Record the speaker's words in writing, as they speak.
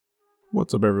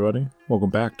What's up, everybody? Welcome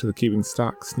back to the Keeping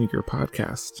Stock Sneaker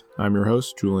Podcast. I'm your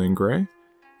host, Julian Gray,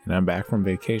 and I'm back from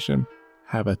vacation.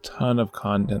 Have a ton of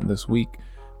content this week.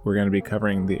 We're going to be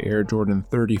covering the Air Jordan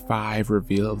 35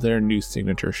 reveal of their new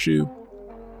signature shoe.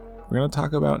 We're going to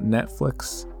talk about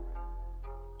Netflix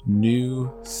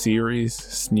new series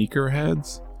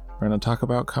Sneakerheads. We're going to talk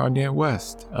about Kanye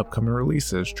West, upcoming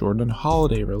releases, Jordan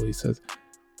holiday releases.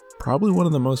 Probably one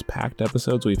of the most packed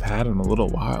episodes we've had in a little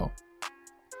while.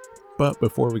 But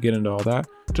before we get into all that,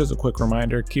 just a quick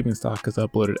reminder, Keeping Stock is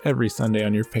uploaded every Sunday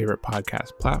on your favorite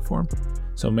podcast platform.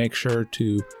 So make sure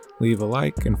to leave a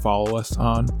like and follow us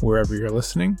on wherever you're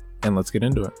listening, and let's get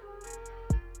into it.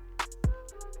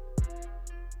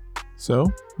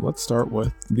 So let's start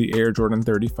with the Air Jordan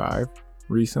 35,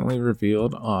 recently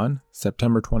revealed on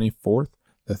September 24th,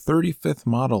 the 35th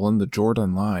model in the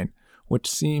Jordan line, which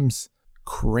seems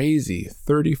crazy.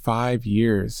 35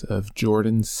 years of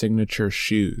Jordan's signature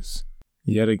shoes.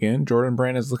 Yet again, Jordan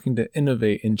Brand is looking to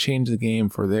innovate and change the game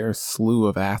for their slew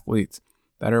of athletes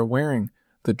that are wearing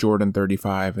the Jordan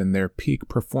 35 and their peak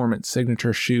performance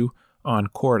signature shoe on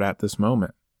court at this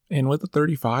moment. And with the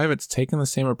 35, it's taken the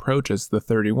same approach as the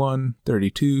 31,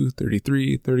 32,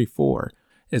 33, 34,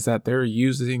 is that they're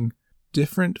using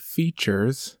different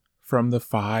features from the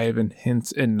 5 and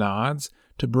hints and nods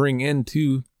to bring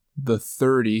into the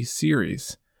 30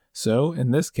 series. So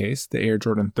in this case, the Air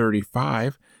Jordan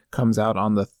 35 comes out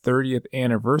on the 30th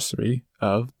anniversary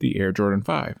of the Air Jordan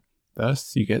 5.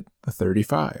 Thus, you get the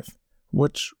 35,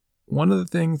 which one of the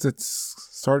things that's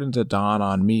starting to dawn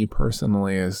on me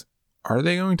personally is, are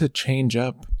they going to change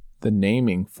up the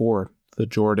naming for the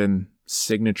Jordan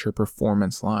signature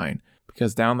performance line?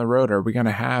 Because down the road, are we going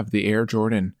to have the Air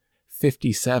Jordan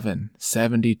 57,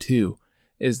 72?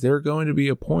 Is there going to be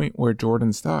a point where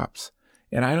Jordan stops?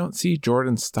 And I don't see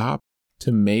Jordan stop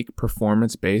to make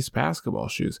performance-based basketball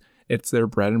shoes. It's their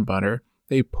bread and butter.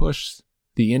 They push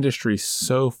the industry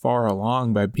so far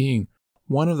along by being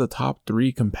one of the top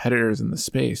 3 competitors in the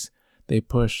space. They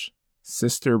push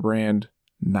sister brand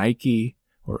Nike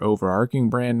or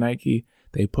overarching brand Nike.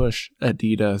 They push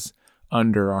Adidas,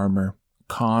 Under Armour,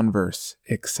 Converse,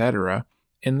 etc.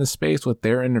 in the space with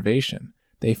their innovation.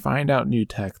 They find out new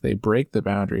tech, they break the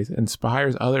boundaries,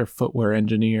 inspires other footwear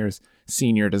engineers,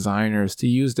 senior designers to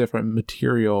use different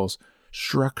materials,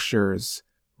 structures,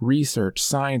 research,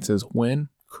 sciences when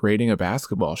creating a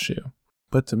basketball shoe.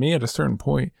 But to me, at a certain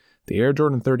point, the Air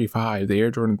Jordan 35, the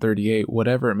Air Jordan 38,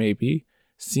 whatever it may be,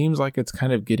 seems like it's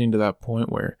kind of getting to that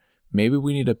point where maybe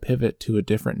we need to pivot to a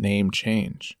different name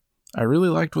change. I really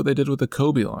liked what they did with the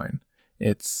Kobe line.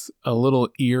 It's a little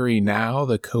eerie now,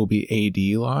 the Kobe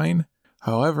AD line.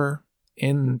 However,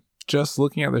 in just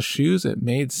looking at the shoes, it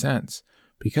made sense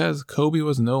because Kobe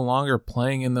was no longer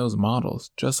playing in those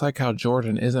models, just like how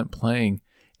Jordan isn't playing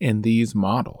in these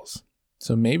models.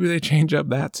 So maybe they change up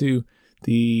that to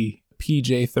the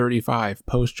PJ 35,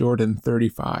 post Jordan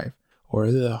 35,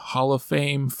 or the Hall of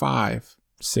Fame 5,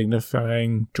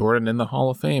 signifying Jordan in the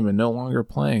Hall of Fame and no longer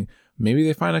playing. Maybe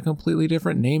they find a completely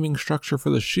different naming structure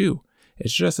for the shoe.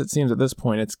 It's just, it seems at this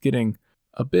point, it's getting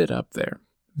a bit up there.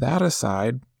 That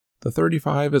aside, the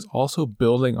 35 is also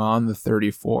building on the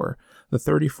 34. The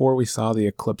 34, we saw the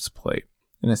Eclipse plate,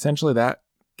 and essentially that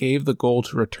gave the goal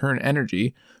to return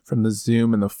energy from the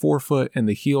zoom and the forefoot and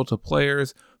the heel to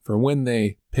players for when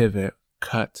they pivot,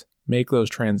 cut, make those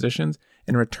transitions,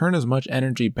 and return as much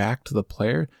energy back to the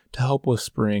player to help with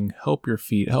spring, help your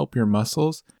feet, help your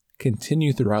muscles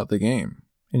continue throughout the game.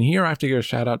 And here I have to give a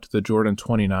shout out to the Jordan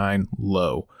 29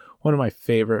 Low, one of my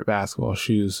favorite basketball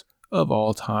shoes of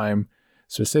all time,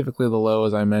 specifically the Low,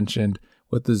 as I mentioned,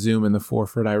 with the zoom and the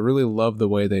forefoot. I really love the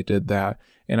way they did that.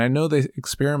 And I know they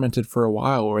experimented for a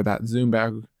while where that zoom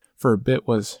back for a bit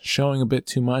was showing a bit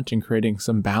too much and creating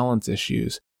some balance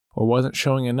issues, or wasn't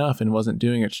showing enough and wasn't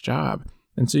doing its job.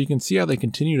 And so you can see how they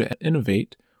continue to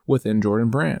innovate within Jordan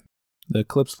Brand. The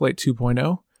Eclipse Plate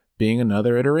 2.0 being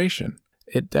another iteration.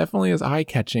 It definitely is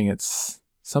eye-catching. It's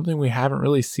something we haven't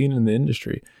really seen in the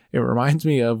industry. It reminds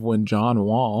me of when John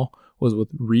Wall was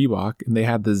with Reebok and they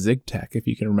had the ZigTech, if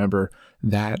you can remember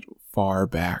that far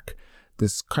back.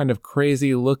 This kind of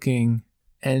crazy looking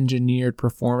engineered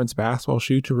performance basketball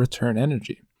shoe to return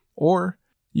energy. Or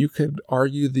you could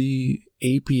argue the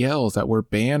APLs that were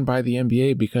banned by the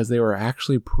NBA because they were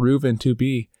actually proven to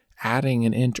be adding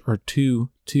an inch or two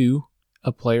to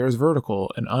a player's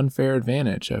vertical, an unfair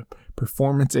advantage, a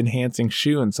performance enhancing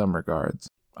shoe in some regards.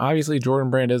 Obviously,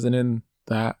 Jordan Brand isn't in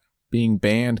that being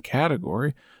banned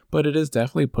category, but it is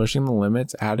definitely pushing the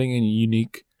limits, adding a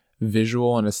unique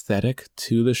visual and aesthetic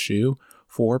to the shoe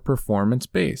for performance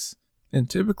base. And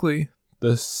typically,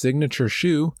 the signature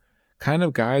shoe kind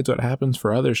of guides what happens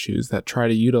for other shoes that try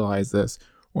to utilize this,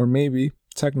 or maybe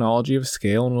technology of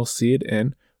scale, and we'll see it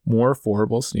in more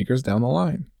affordable sneakers down the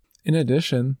line. In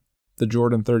addition, the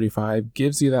Jordan 35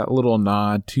 gives you that little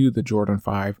nod to the Jordan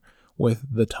 5 with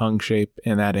the tongue shape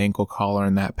and that ankle collar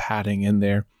and that padding in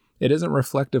there. It isn't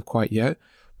reflective quite yet,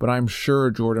 but I'm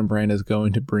sure Jordan Brand is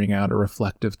going to bring out a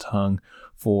reflective tongue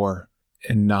for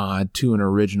a nod to an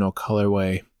original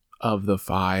colorway of the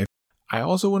 5. I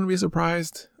also wouldn't be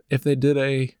surprised if they did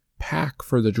a pack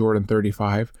for the Jordan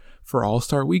 35 for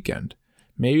All-Star Weekend.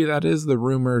 Maybe that is the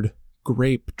rumored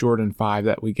grape Jordan 5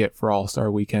 that we get for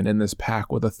All-Star Weekend in this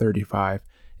pack with a 35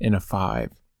 and a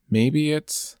 5. Maybe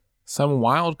it's some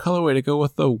wild colorway to go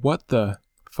with the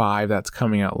 5 that's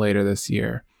coming out later this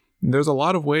year. And there's a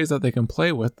lot of ways that they can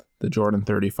play with the Jordan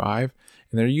 35,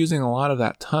 and they're using a lot of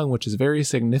that tongue, which is very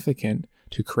significant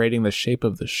to creating the shape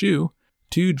of the shoe,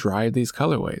 to drive these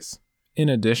colorways. In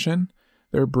addition,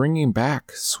 they're bringing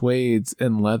back suedes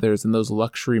and leathers and those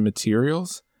luxury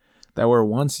materials that were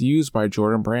once used by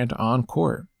Jordan Brand on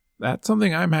court. That's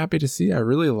something I'm happy to see. I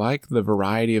really like the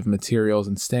variety of materials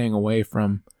and staying away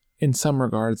from, in some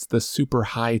regards, the super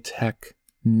high-tech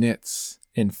knits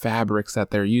and fabrics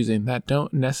that they're using that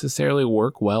don't necessarily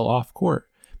work well off court,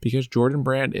 because Jordan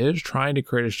Brand is trying to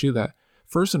create a shoe that,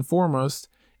 first and foremost,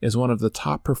 is one of the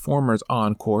top performers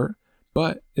on court,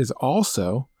 but is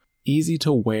also easy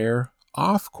to wear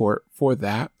off court for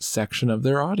that section of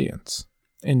their audience.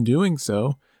 In doing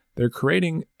so, they're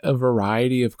creating a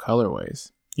variety of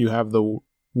colorways. You have the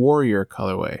Warrior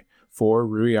colorway for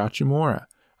Rui Hachimura.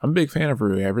 I'm a big fan of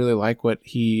Rui. I really like what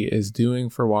he is doing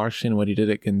for Washington, what he did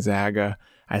at Gonzaga.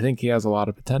 I think he has a lot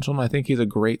of potential, and I think he's a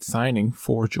great signing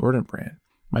for Jordan Brand.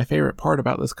 My favorite part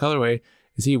about this colorway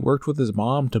is he worked with his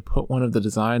mom to put one of the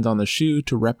designs on the shoe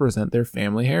to represent their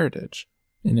family heritage.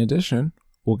 In addition,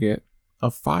 we'll get a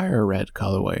Fire Red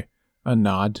colorway, a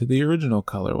nod to the original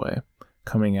colorway,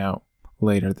 coming out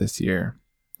later this year.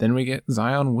 Then we get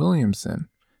Zion Williamson,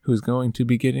 who's going to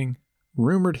be getting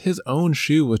rumored his own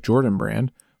shoe with Jordan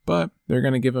Brand, but they're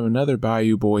going to give him another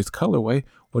Bayou Boys colorway,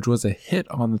 which was a hit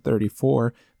on the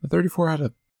 34. The 34 had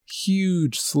a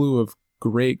huge slew of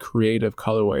great creative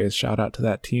colorways. Shout out to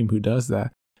that team who does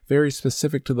that. Very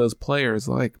specific to those players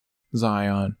like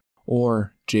Zion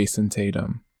or Jason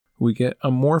Tatum. We get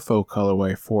a Morpho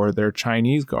colorway for their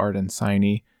Chinese Garden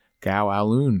signee, Gao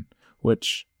Alun,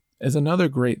 which is another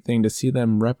great thing to see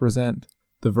them represent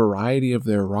the variety of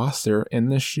their roster in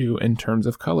this shoe in terms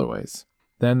of colorways.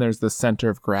 Then there's the Center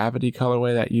of Gravity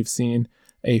colorway that you've seen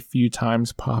a few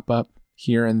times pop up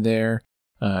here and there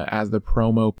as the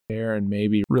promo pair, and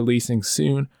maybe releasing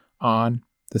soon on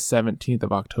the 17th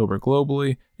of October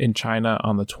globally, in China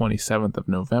on the 27th of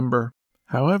November.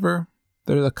 However,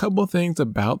 there's a couple things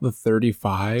about the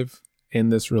 35 in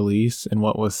this release and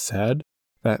what was said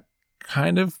that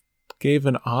kind of gave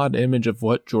an odd image of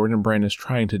what Jordan Brand is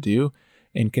trying to do,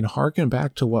 and can harken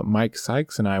back to what Mike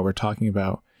Sykes and I were talking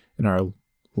about in our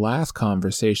last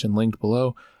conversation linked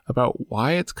below about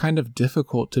why it's kind of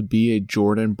difficult to be a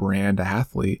Jordan Brand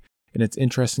athlete. And it's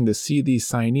interesting to see these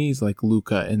signees like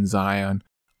Luka and Zion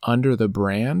under the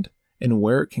brand and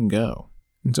where it can go.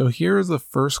 And so here is the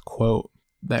first quote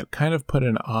that kind of put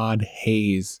an odd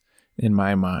haze in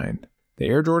my mind. The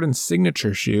Air Jordan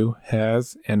signature shoe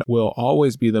has and will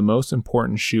always be the most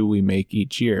important shoe we make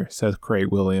each year, says Craig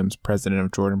Williams, president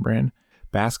of Jordan Brand.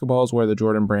 Basketball is where the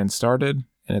Jordan Brand started,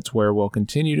 and it's where we'll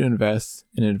continue to invest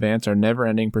and advance our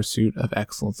never-ending pursuit of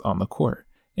excellence on the court.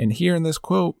 And here in this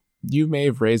quote, you may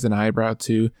have raised an eyebrow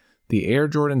to the Air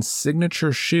Jordan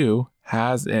signature shoe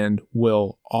has and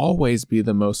will always be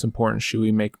the most important shoe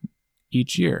we make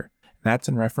each year. That's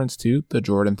in reference to the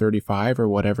Jordan 35 or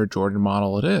whatever Jordan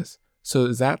model it is. So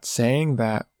is that saying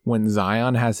that when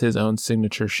Zion has his own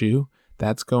signature shoe,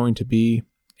 that's going to be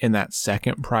in that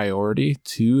second priority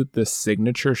to the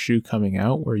signature shoe coming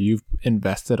out where you've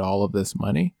invested all of this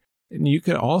money? And you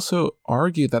could also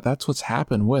argue that that's what's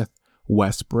happened with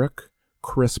Westbrook,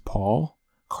 Chris Paul,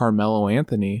 Carmelo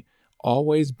Anthony,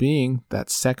 always being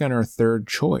that second or third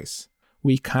choice.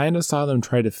 We kind of saw them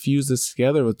try to fuse this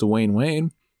together with Dwayne Wade,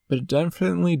 but it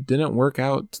definitely didn't work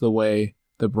out the way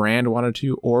the brand wanted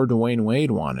to or Dwayne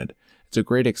Wade wanted. It's a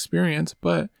great experience,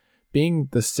 but being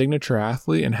the signature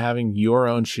athlete and having your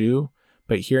own shoe,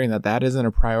 but hearing that that isn't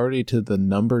a priority to the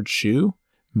numbered shoe,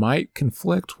 might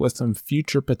conflict with some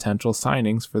future potential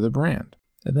signings for the brand.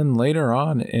 And then later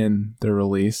on in the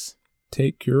release,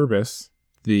 Tate Kurbis,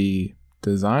 the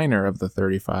designer of the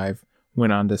 35,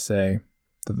 went on to say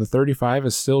that the 35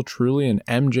 is still truly an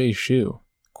MJ shoe.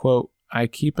 Quote, I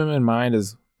keep him in mind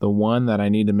as the one that I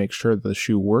need to make sure the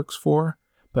shoe works for,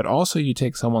 But also you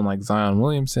take someone like Zion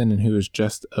Williamson, and who is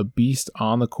just a beast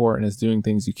on the court and is doing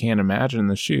things you can't imagine in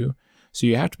the shoe. So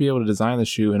you have to be able to design the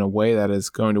shoe in a way that is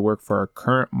going to work for our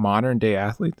current modern day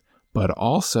athlete, but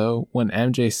also when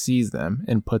MJ sees them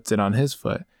and puts it on his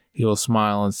foot, he will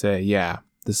smile and say, yeah,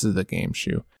 this is the game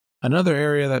shoe. Another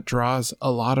area that draws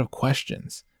a lot of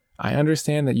questions. I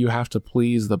understand that you have to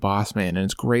please the boss man, and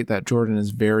it's great that Jordan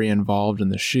is very involved in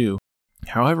the shoe.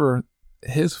 However,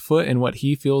 his foot and what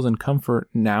he feels in comfort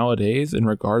nowadays in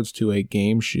regards to a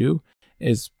game shoe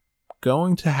is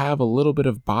going to have a little bit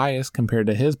of bias compared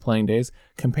to his playing days,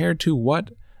 compared to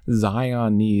what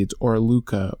Zion needs, or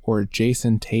Luka, or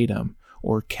Jason Tatum,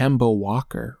 or Kemba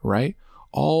Walker, right?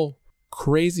 All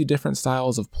crazy different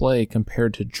styles of play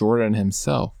compared to Jordan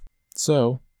himself.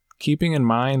 So, keeping in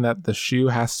mind that the shoe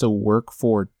has to work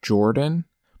for Jordan,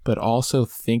 but also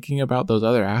thinking about those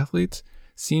other athletes,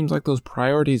 seems like those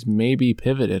priorities may be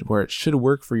pivoted, where it should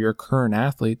work for your current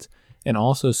athletes and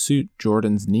also suit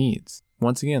Jordan's needs.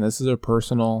 Once again, this is a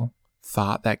personal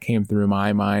thought that came through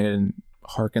my mind and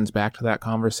harkens back to that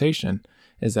conversation,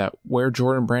 is that where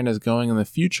Jordan Brand is going in the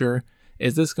future,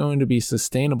 is this going to be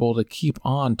sustainable to keep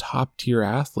on top tier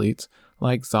athletes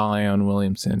like Zion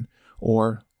Williamson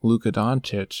or Luka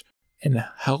Doncic, and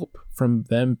help from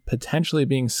them potentially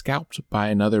being scalped by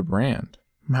another brand?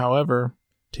 However,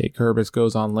 Tate Kurbis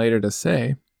goes on later to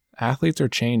say, athletes are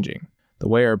changing. The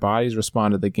way our bodies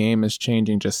respond to the game is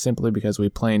changing just simply because we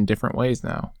play in different ways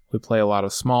now. We play a lot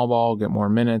of small ball, get more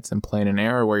minutes, and play in an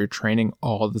era where you're training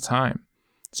all the time.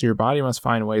 So your body must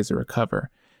find ways to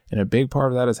recover. And a big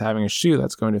part of that is having a shoe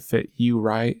that's going to fit you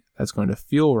right, that's going to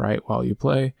feel right while you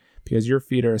play, because your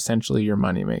feet are essentially your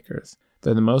money makers.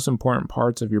 They're the most important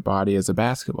parts of your body as a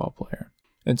basketball player.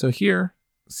 And so here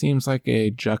seems like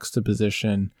a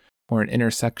juxtaposition or an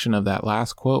intersection of that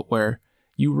last quote, where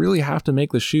you really have to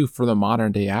make the shoe for the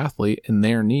modern day athlete and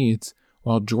their needs,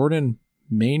 while Jordan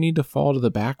may need to fall to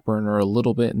the back burner a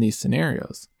little bit in these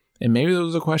scenarios. And maybe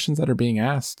those are questions that are being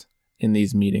asked in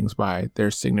these meetings by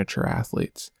their signature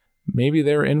athletes. Maybe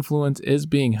their influence is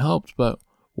being helped, but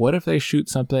what if they shoot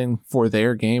something for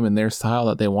their game and their style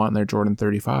that they want in their Jordan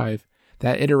 35?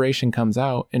 That iteration comes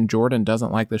out and Jordan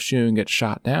doesn't like the shoe and gets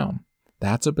shot down.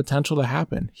 That's a potential to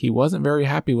happen. He wasn't very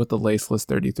happy with the Laceless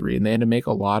 33, and they had to make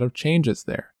a lot of changes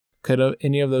there. Could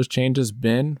any of those changes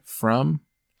been from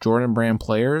Jordan Brand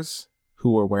players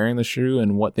who were wearing the shoe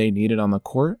and what they needed on the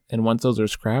court? And once those are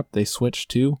scrapped, they switched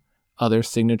to other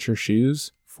signature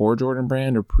shoes for Jordan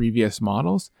Brand or previous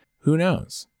models? Who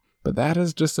knows? But that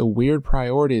is just a weird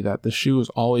priority, that the shoe is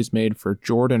always made for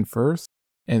Jordan first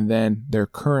and then their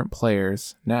current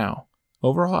players now.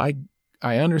 Overall,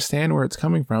 I understand where it's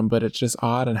coming from, but it's just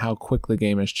odd in how quick the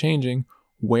game is changing,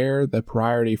 where the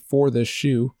priority for this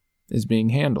shoe is being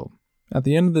handled. At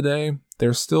the end of the day,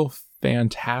 there's still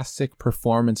fantastic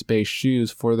performance-based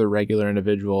shoes for the regular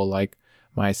individual like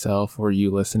myself or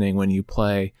you listening when you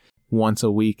play once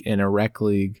a week in a rec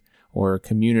league or a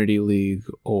community league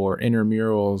or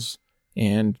intramurals,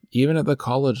 and even at the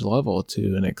college level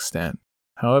to an extent.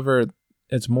 However,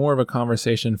 it's more of a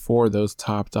conversation for those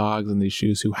top dogs in these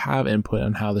shoes who have input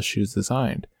on how the shoe's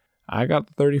designed. I got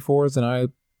the 34s and I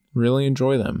really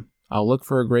enjoy them. I'll look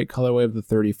for a great colorway of the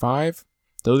 35.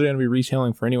 Those are going to be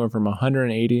retailing for anywhere from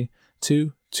 $180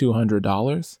 to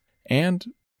 $200. And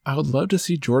I would love to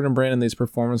see Jordan Brand and these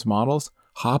performance models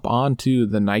hop onto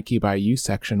the Nike by You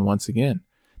section once again.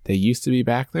 They used to be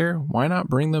back there. Why not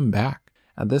bring them back?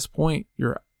 At this point,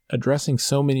 you're addressing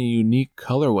so many unique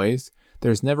colorways.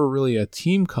 There's never really a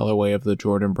team colorway of the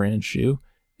Jordan Brand shoe.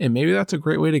 And maybe that's a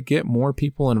great way to get more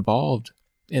people involved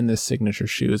in this signature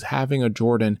shoe, is having a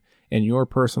Jordan in your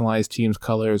personalized team's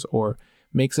colors, or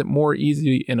makes it more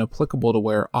easy and applicable to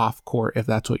wear off court if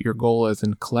that's what your goal is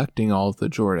in collecting all of the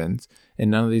Jordans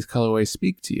and none of these colorways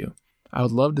speak to you. I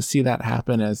would love to see that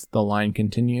happen as the line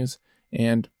continues,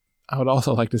 and I would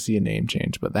also like to see a name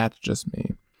change, but that's just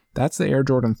me. That's the Air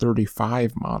Jordan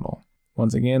 35 model.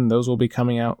 Once again, those will be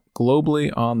coming out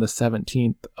globally on the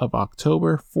 17th of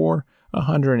October for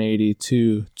 $180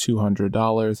 to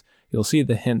 $200. You'll see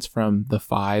the hints from the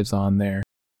 5s on there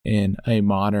in a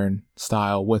modern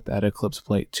style with that Eclipse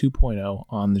Plate 2.0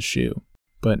 on the shoe.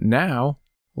 But now,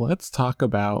 let's talk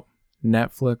about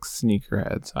Netflix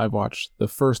Sneakerheads. I've watched the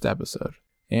first episode,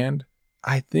 and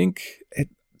I think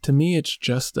to me, it's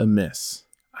just a miss.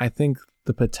 I think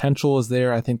the potential is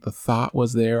there. I think the thought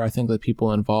was there. I think the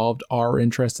people involved are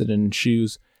interested in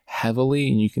shoes heavily,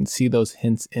 and you can see those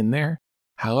hints in there.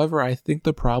 However, I think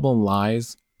the problem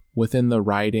lies within the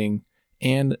writing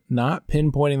and not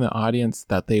pinpointing the audience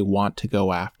that they want to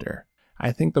go after.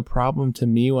 I think the problem to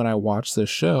me when I watched this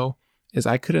show is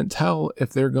I couldn't tell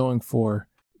if they're going for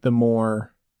the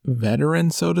more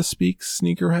veteran, so to speak,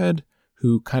 sneakerhead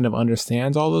who kind of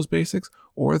understands all those basics,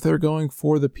 or if they're going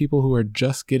for the people who are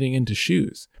just getting into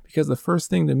shoes. Because the first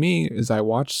thing to me is I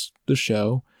watched the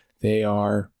show, they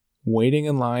are waiting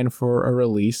in line for a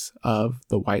release of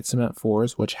the White Cement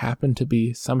 4s, which happen to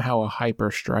be somehow a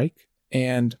Hyper Strike.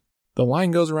 And the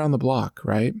line goes around the block,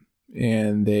 right?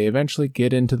 And they eventually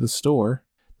get into the store.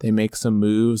 They make some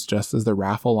moves just as the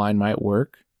raffle line might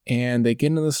work. And they get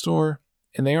into the store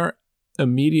and they aren't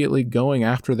immediately going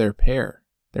after their pair.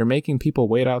 They're making people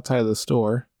wait outside of the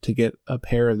store to get a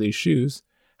pair of these shoes.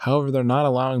 However, they're not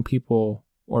allowing people,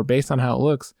 or based on how it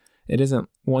looks, it isn't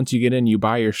once you get in, you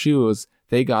buy your shoes.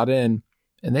 They got in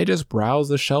and they just browse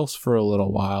the shelves for a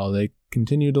little while. They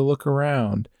continue to look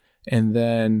around and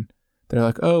then they're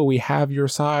like, oh, we have your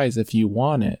size if you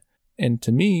want it. And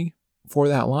to me, for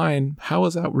that line, how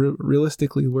is that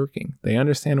realistically working? They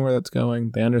understand where that's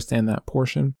going. They understand that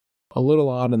portion. A little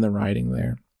odd in the writing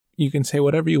there. You can say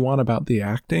whatever you want about the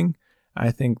acting.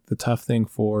 I think the tough thing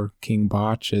for King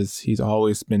Bach is he's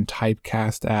always been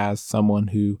typecast as someone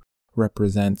who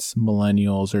represents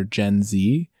millennials or Gen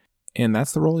Z, and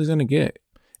that's the role he's going to get.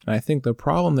 And I think the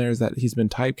problem there is that he's been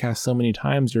typecast so many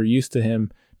times, you're used to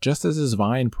him just as his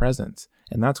Vine presence,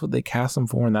 and that's what they cast him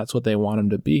for, and that's what they want him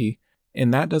to be.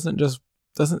 And that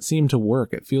doesn't seem to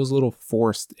work. It feels a little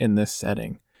forced in this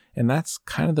setting. And that's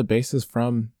kind of the basis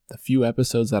from the few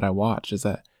episodes that I watched, is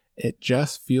that it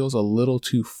just feels a little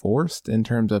too forced in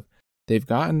terms of they've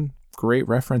gotten great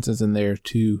references in there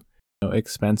to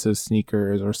expensive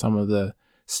sneakers or some of the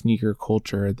sneaker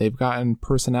culture. They've gotten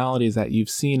personalities that you've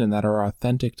seen and that are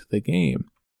authentic to the game.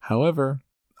 However,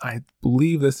 I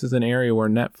believe this is an area where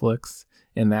Netflix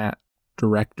and that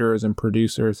directors and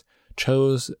producers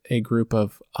chose a group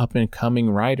of up-and-coming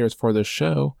writers for the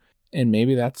show, and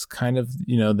maybe that's kind of,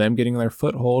 them getting their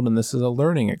foothold, and this is a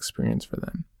learning experience for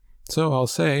them. So I'll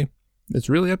say, it's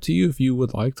really up to you if you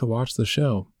would like to watch the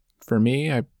show. For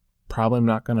me, I probably am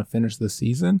not going to finish the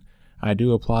season. I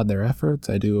do applaud their efforts.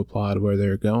 I do applaud where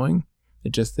they're going.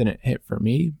 It just didn't hit for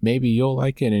me. Maybe you'll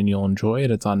like it and you'll enjoy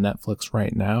it. It's on Netflix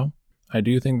right now. I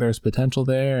do think there's potential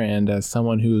there, and as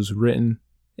someone who's written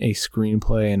a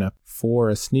screenplay for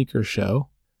a sneaker show,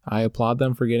 I applaud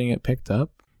them for getting it picked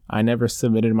up. I never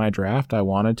submitted my draft. I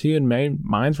wanted to, and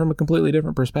mine's from a completely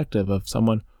different perspective of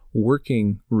someone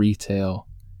working retail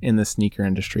in the sneaker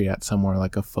industry at somewhere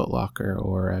like a Foot Locker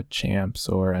or a Champs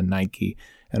or a Nike,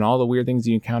 and all the weird things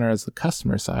you encounter as the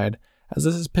customer side. As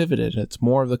this is pivoted, it's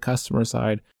more of the customer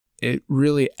side. It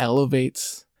really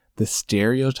elevates the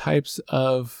stereotypes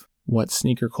of what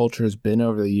sneaker culture has been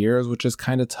over the years, which is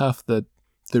kind of tough. The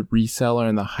reseller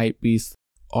and the hype beast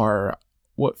are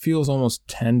what feels almost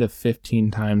 10 to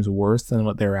 15 times worse than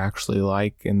what they're actually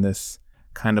like in this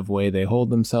kind of way they hold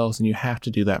themselves. And you have to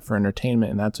do that for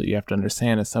entertainment. And that's what you have to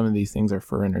understand, is some of these things are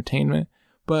for entertainment.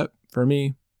 But for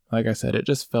me, like I said, it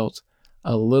just felt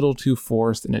a little too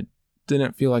forced, and it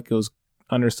didn't feel like it was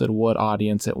understood what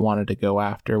audience it wanted to go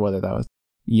after, whether that was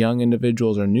young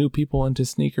individuals or new people into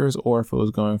sneakers, or if it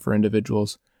was going for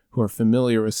individuals who are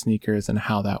familiar with sneakers and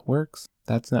how that works.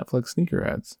 That's Netflix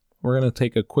Sneakerheads. We're going to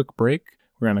take a quick break.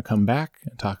 We're going to come back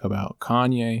and talk about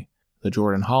Kanye, the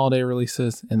Jordan holiday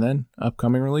releases, and then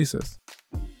upcoming releases.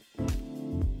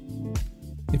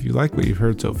 If you like what you've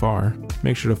heard so far,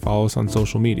 make sure to follow us on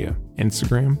social media,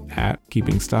 Instagram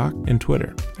 @KeepingStock and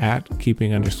Twitter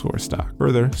 @Keeping_Stock.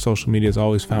 Further, social media is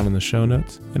always found in the show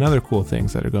notes and other cool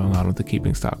things that are going on with the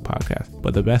Keeping Stock podcast.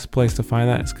 But the best place to find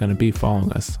that is going to be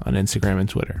following us on Instagram and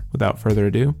Twitter. Without further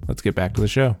ado, let's get back to the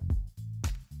show.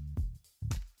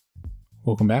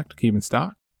 Welcome back to Keeping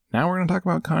Stock. Now we're going to talk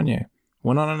about Kanye.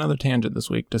 Went on another tangent this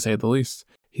week, to say the least.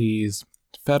 He's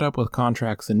fed up with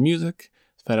contracts in music,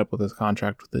 fed up with his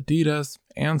contract with Adidas,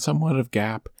 and somewhat of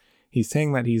Gap. He's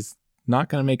saying that he's not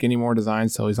going to make any more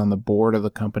designs till he's on the board of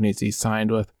the companies he's signed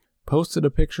with. Posted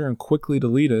a picture and quickly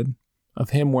deleted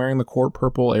of him wearing the court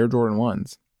purple Air Jordan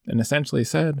 1s, and essentially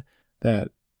said that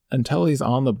until he's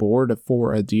on the board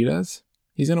for Adidas,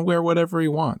 he's going to wear whatever he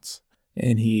wants.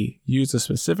 And he used a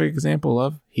specific example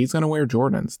of he's going to wear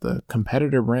Jordans, the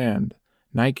competitor brand,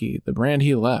 Nike, the brand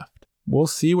he left. We'll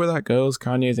see where that goes.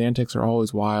 Kanye's antics are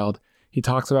always wild. He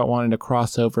talks about wanting to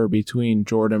cross over between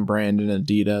Jordan brand and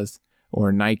Adidas,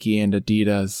 or Nike and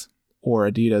Adidas, or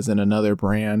Adidas and another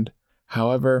brand.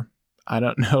 However, I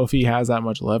don't know if he has that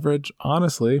much leverage.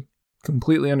 Honestly,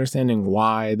 completely understanding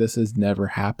why this has never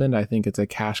happened. I think it's a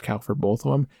cash cow for both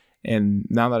of them. And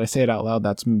now that I say it out loud,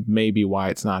 that's maybe why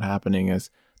it's not happening,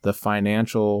 is the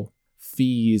financial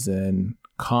fees and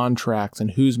contracts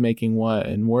and who's making what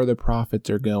and where the profits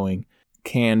are going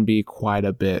can be quite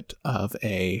a bit of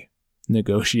a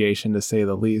negotiation, to say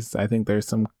the least. I think there's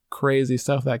some crazy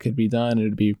stuff that could be done.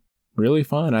 It'd be really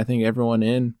fun. I think everyone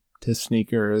into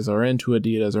sneakers or into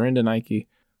Adidas or into Nike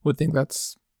would think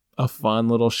that's a fun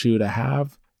little shoe to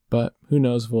have, but who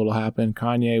knows what'll happen.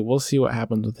 Kanye, we'll see what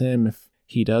happens with him. If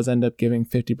he does end up giving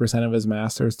 50% of his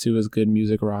masters to his good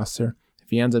music roster, if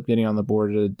he ends up getting on the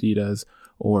board at Adidas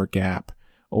or Gap,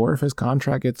 or if his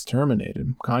contract gets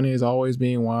terminated. Kanye's always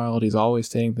being wild. He's always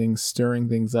saying things, stirring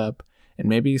things up, and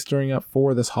maybe he's stirring up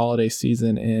for this holiday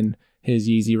season in his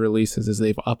Yeezy releases as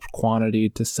they've upped quantity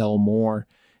to sell more,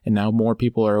 and now more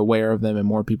people are aware of them and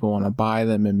more people want to buy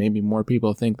them, and maybe more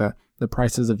people think that the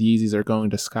prices of Yeezys are going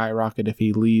to skyrocket if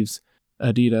he leaves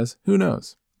Adidas. Who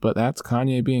knows? But that's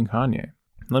Kanye being Kanye.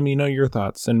 Let me know your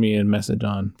thoughts. Send me a message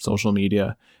on social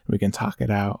media. We can talk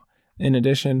it out. In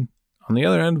addition, on the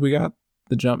other end, we got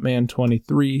the Jumpman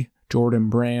 23 Jordan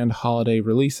Brand holiday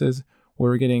releases,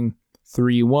 where we're getting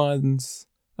 3 1s,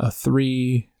 a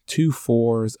 3, 2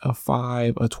 4s, a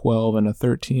 5, a 12, and a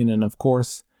 13, and of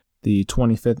course, the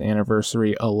 25th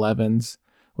anniversary 11s,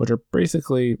 which are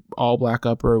basically all black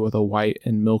upper with a white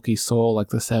and milky sole like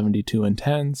the 72 and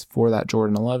 10s for that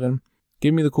Jordan 11.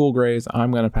 Give me the cool grays.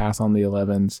 I'm going to pass on the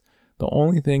 11s. The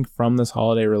only thing from this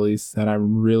holiday release that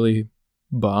I'm really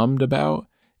bummed about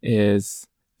is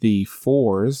the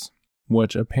 4s,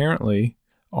 which apparently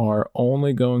are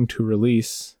only going to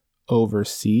release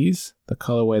overseas, the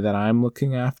colorway that I'm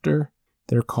looking after.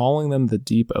 They're calling them the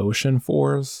Deep Ocean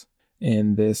 4s,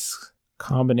 and this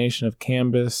combination of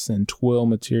canvas and twill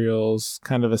materials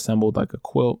kind of assembled like a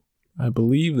quilt. I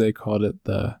believe they called it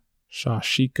the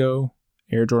Sashiko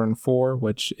Air Jordan 4,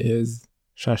 which is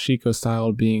Sashiko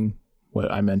style being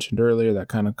what I mentioned earlier, that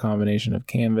kind of combination of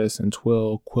canvas and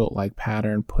twill, quilt-like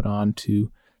pattern put onto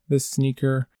this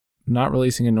sneaker. Not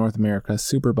releasing in North America,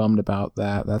 super bummed about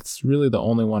that. That's really the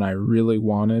only one I really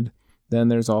wanted. Then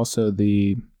there's also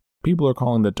the, people are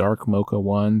calling the dark mocha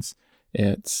ones.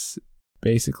 It's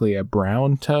basically a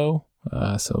brown toe,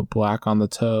 so black on the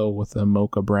toe with a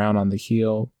mocha brown on the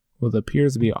heel, with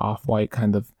appears to be off-white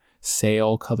kind of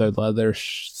sail colored leather,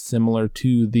 similar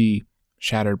to the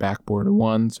shattered backboard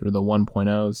ones or the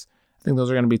 1.0s. I think those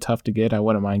are going to be tough to get. I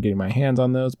wouldn't mind getting my hands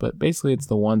on those, but basically it's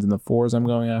the 1s and the 4s I'm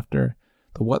going after.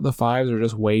 The 5s are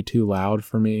just way too loud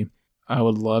for me. I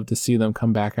would love to see them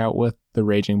come back out with the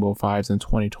Raging Bull 5s in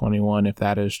 2021 if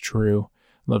that is true.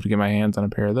 I'd love to get my hands on a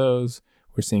pair of those.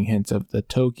 We're seeing hints of the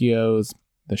Tokyos,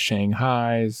 the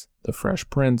Shanghais, the Fresh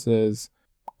Princes,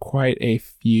 quite a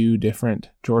few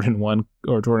different Jordan 1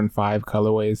 or Jordan 5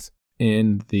 colorways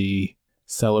in the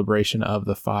celebration of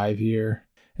the 5-year.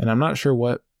 And I'm not sure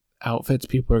what outfits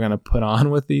people are going to put on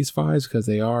with these 5s because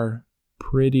they are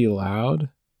pretty loud,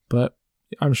 but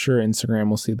I'm sure Instagram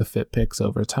will see the fit pics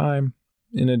over time.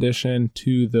 In addition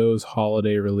to those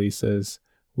holiday releases,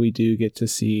 we do get to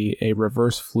see a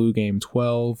reverse flu game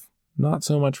 12. Not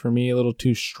so much for me, a little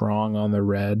too strong on the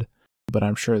red, but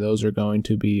I'm sure those are going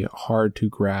to be hard to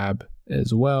grab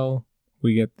as well.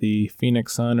 We get the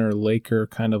Phoenix Sun or Laker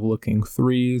kind of looking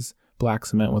 3s, black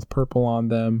cement with purple on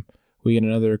them. We get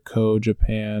another Co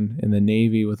Japan in the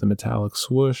navy with a metallic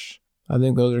swoosh. I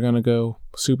think those are going to go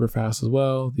super fast as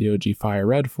well. The OG Fire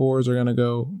Red 4s are going to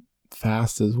go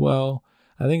fast as well.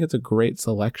 I think it's a great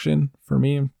selection for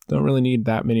me. Don't really need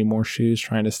that many more shoes,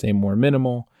 trying to stay more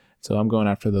minimal. So I'm going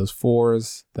after those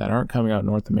 4s that aren't coming out in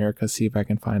North America, see if I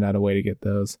can find out a way to get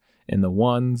those in the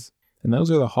 1s. And those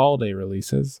are the holiday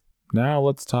releases. Now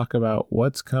let's talk about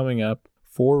what's coming up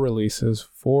for releases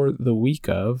for the week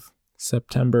of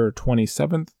September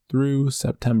 27th through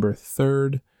September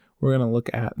 3rd. We're going to look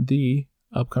at the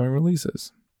upcoming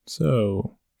releases.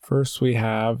 So first we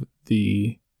have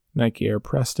the Nike Air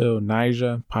Presto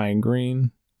Nyjah Pine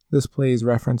Green. This plays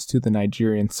reference to the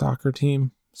Nigerian soccer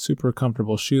team. Super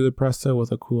comfortable shoe, the Presto,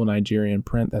 with a cool Nigerian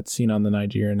print that's seen on the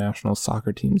Nigerian national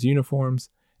soccer team's uniforms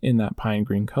in that pine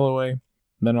green colorway.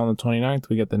 Then on the 29th,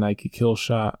 we get the Nike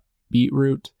Killshot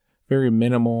Beetroot. Very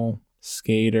minimal,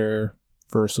 skater,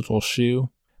 versatile shoe.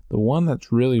 The one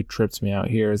that's really trips me out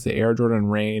here is the Air Jordan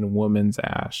Rain Women's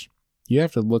Ash. You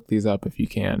have to look these up if you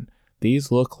can. These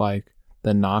look like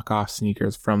the knockoff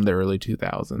sneakers from the early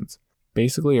 2000s.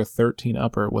 Basically a 13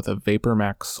 upper with a Vapor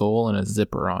Max sole and a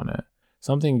zipper on it.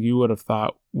 Something you would have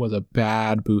thought was a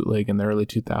bad bootleg in the early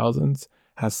 2000s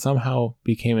has somehow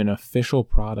became an official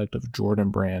product of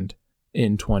Jordan Brand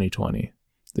in 2020.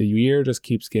 The year just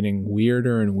keeps getting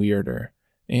weirder and weirder.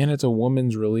 And it's a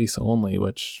woman's release only,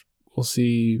 which we'll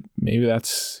see. Maybe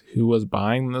that's who was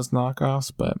buying this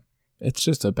knockoffs, but it's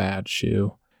just a bad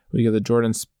shoe. We get the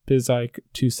Jordan Spizike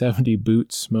 270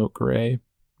 Boot Smoke Gray. I'm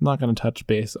not going to touch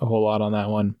base a whole lot on that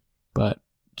one, but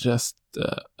just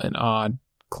an odd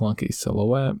clunky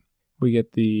silhouette. We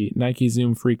get the Nike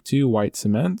Zoom Freak 2 white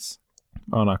cements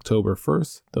on October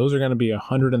 1st. Those are going to be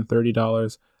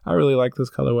 $130. I really like this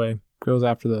colorway. Goes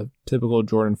after the typical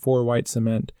Jordan 4 white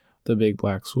cement, the big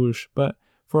black swoosh, but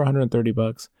for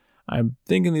 $130, I'm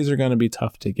thinking these are going to be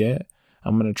tough to get.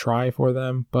 I'm going to try for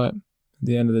them, but at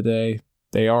the end of the day,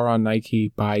 they are on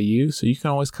Nike by you, so you can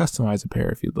always customize a pair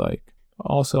if you'd like.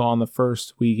 Also on the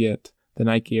 1st, we get the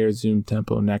Nike Air Zoom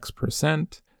Tempo Next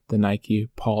Percent, the Nike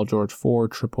Paul George 4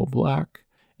 Triple Black,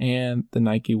 and the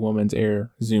Nike Women's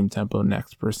Air Zoom Tempo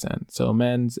Next Percent. So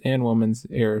men's and women's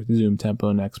Air Zoom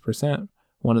Tempo Next Percent.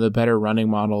 One of the better running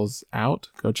models out.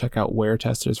 Go check out Wear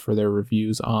Testers for their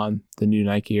reviews on the new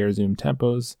Nike Air Zoom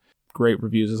Tempos. Great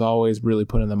reviews as always, really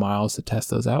put in the miles to test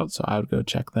those out, so I would go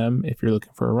check them if you're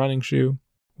looking for a running shoe.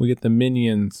 We get the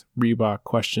Minions Reebok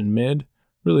Question Mid.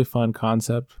 Really fun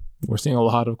concept. We're seeing a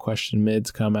lot of Question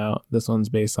Mids come out. This one's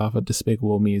based off of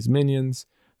Despicable Me's Minions.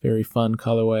 Very fun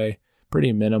colorway,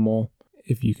 pretty minimal.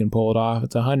 If you can pull it off,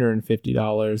 it's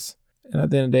 $150. And at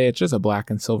the end of the day, it's just a black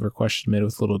and silver Question Mid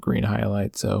with little green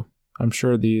highlights, so I'm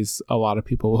sure a lot of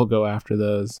people will go after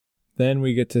those. Then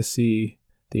we get to see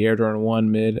the Air Jordan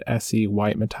 1 Mid SE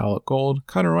White Metallic Gold.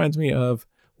 Kind of reminds me of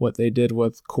what they did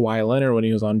with Kawhi Leonard when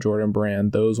he was on Jordan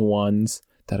Brand. Those ones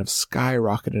that have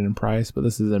skyrocketed in price, but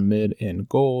this is a mid in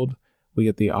gold. We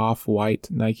get the Off-White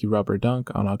Nike Rubber Dunk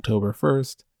on October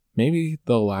 1st. Maybe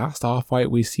the last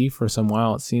Off-White we see for some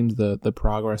while. It seems the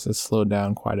progress has slowed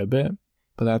down quite a bit,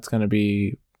 but that's going to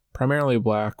be primarily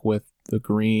black with the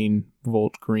green,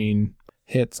 Volt green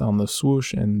hits on the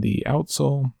swoosh and the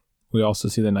outsole. We also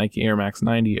see the Nike Air Max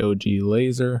 90 OG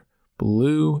Laser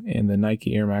Blue and the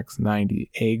Nike Air Max 90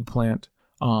 Eggplant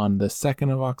on the 2nd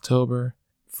of October.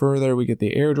 Further, we get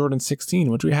the Air Jordan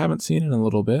 16, which we haven't seen in a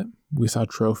little bit. We saw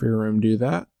Trophy Room do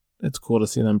that. It's cool to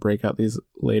see them break out these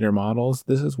later models.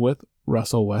 This is with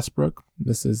Russell Westbrook.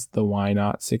 This is the Why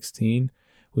Not 16.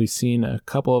 We've seen a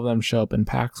couple of them show up in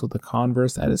packs with the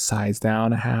Converse that is sized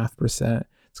down 0.5%.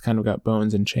 It's kind of got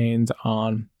bones and chains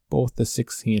on both the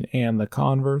 16 and the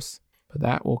Converse, but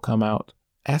that will come out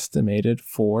estimated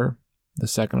for the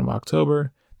 2nd of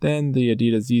October. Then the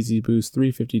Adidas Yeezy Boost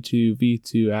 352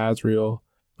 V2 Azrael,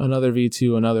 another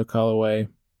V2, another colorway.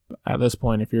 At this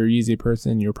point, if you're a Yeezy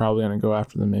person, you're probably going to go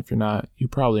after them. If you're not, you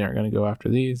probably aren't going to go after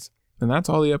these. And that's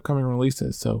all the upcoming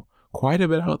releases, so quite a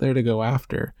bit out there to go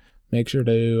after. Make sure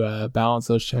to balance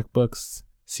those checkbooks,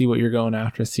 see what you're going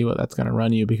after, see what that's going to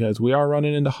run you, because we are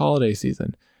running into holiday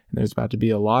season. And there's about to be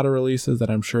a lot of releases that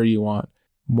I'm sure you want.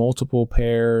 Multiple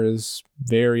pairs,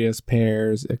 various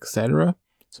pairs, etc.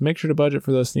 So make sure to budget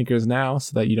for those sneakers now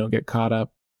so that you don't get caught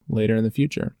up later in the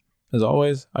future. As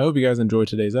always, I hope you guys enjoyed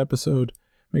today's episode.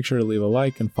 Make sure to leave a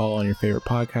like and follow on your favorite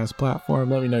podcast platform.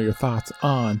 Let me know your thoughts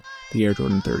on the Air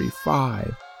Jordan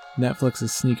 35.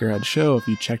 Netflix's Sneakerhead Show, if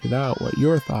you checked it out, what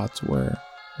your thoughts were.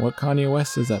 What Kanye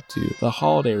West is up to, the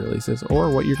holiday releases, or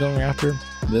what you're going after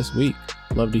this week.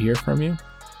 Love to hear from you.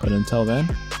 But until then,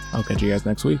 I'll catch you guys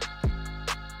next week.